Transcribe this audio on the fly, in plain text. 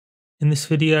In this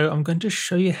video, I'm going to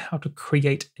show you how to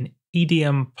create an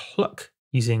EDM pluck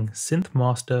using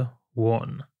SynthMaster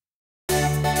One. The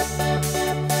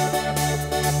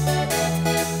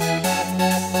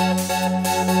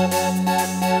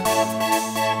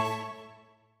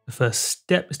first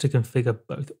step is to configure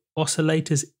both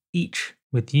oscillators, each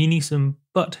with Unison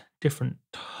but different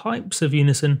types of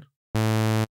Unison.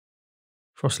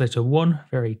 For oscillator 1,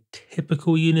 very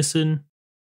typical Unison.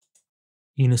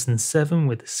 Unison 7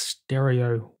 with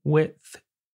stereo width.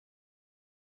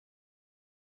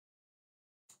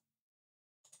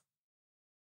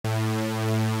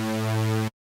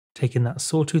 Taking that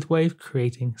sawtooth wave,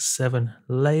 creating 7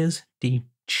 layers,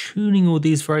 detuning all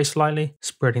these very slightly,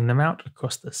 spreading them out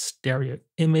across the stereo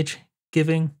image,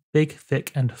 giving big,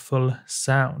 thick, and full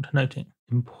sound. Noting,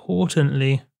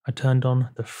 importantly, I turned on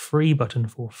the free button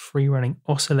for free running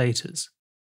oscillators.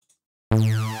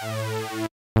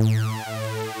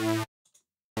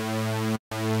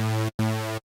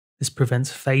 This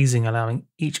prevents phasing, allowing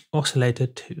each oscillator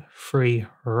to free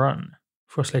run.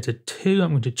 For oscillator 2,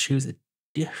 I'm going to choose a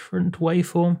different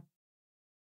waveform,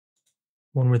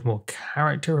 one with more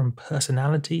character and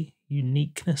personality,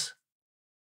 uniqueness.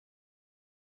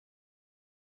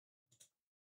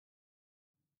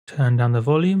 Turn down the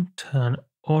volume, turn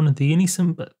on the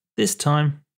Unison, but this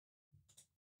time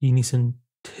Unison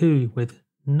 2 with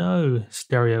no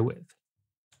stereo width.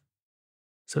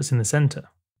 So it's in the center,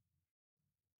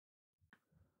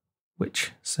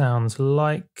 which sounds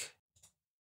like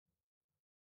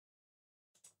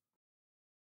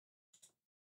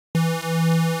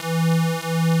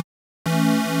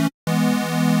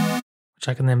which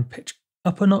I can then pitch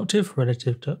up an octave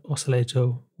relative to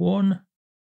oscillator 1,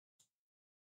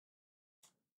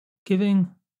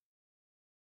 giving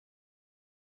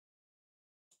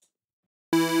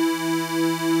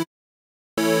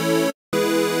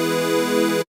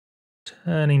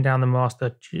turning down the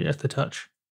master just a touch.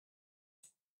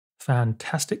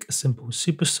 Fantastic, a simple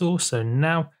super saw. So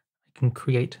now I can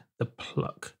create the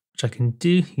pluck, which I can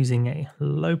do using a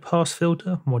low pass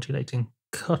filter, modulating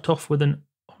cutoff with an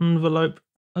envelope,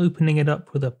 opening it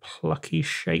up with a plucky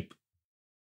shape.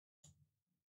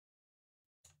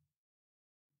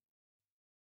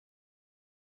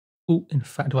 Oh, in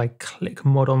fact, if I click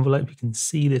mod envelope, you can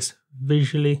see this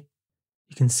visually.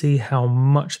 You can see how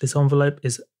much this envelope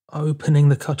is opening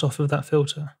the cutoff of that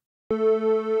filter.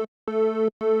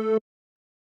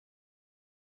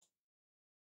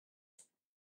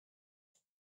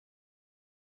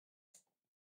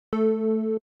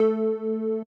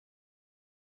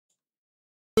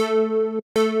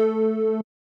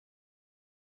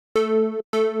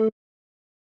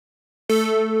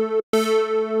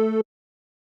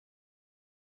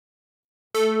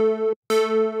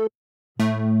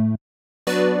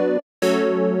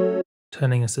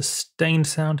 Turning a sustained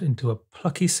sound into a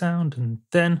plucky sound, and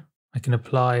then I can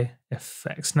apply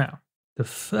effects. Now, the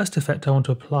first effect I want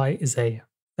to apply is a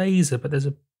phaser, but there's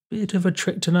a bit of a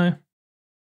trick to know.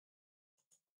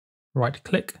 Right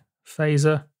click,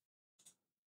 phaser.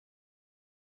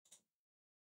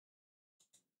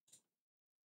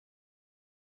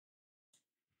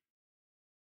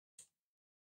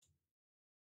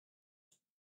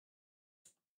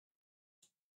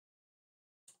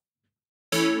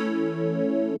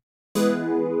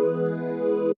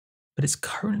 But it's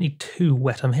currently too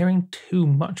wet. I'm hearing too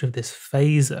much of this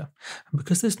phaser. And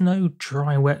because there's no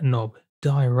dry wet knob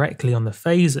directly on the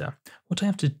phaser, what I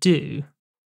have to do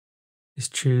is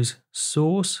choose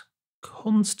source,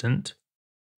 constant,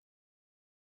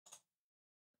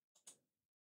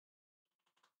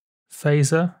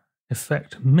 phaser,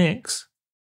 effect mix,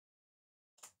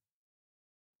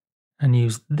 and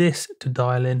use this to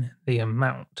dial in the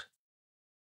amount.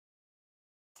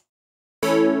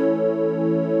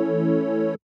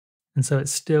 And so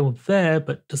it's still there,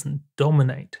 but doesn't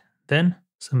dominate. Then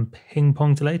some ping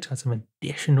pong delay to add some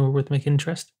additional rhythmic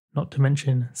interest, not to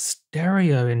mention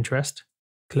stereo interest.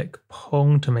 Click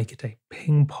pong to make it a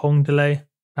ping pong delay,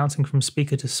 bouncing from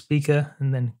speaker to speaker,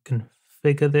 and then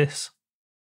configure this.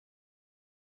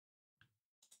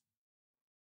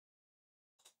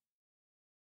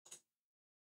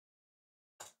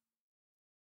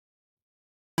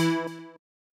 Hear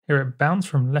it bounce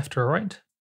from left to right.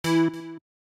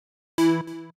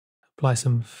 Apply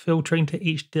some filtering to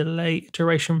each delay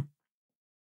iteration.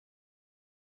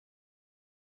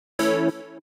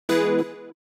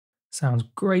 Sounds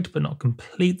great, but not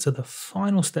complete. So the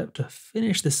final step to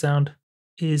finish the sound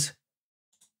is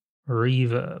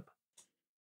reverb.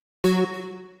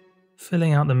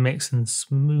 Filling out the mix and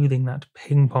smoothing that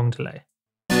ping pong delay.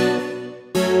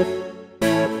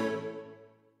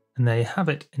 And there you have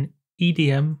it, an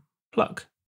EDM Pluck.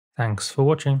 Thanks for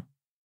watching.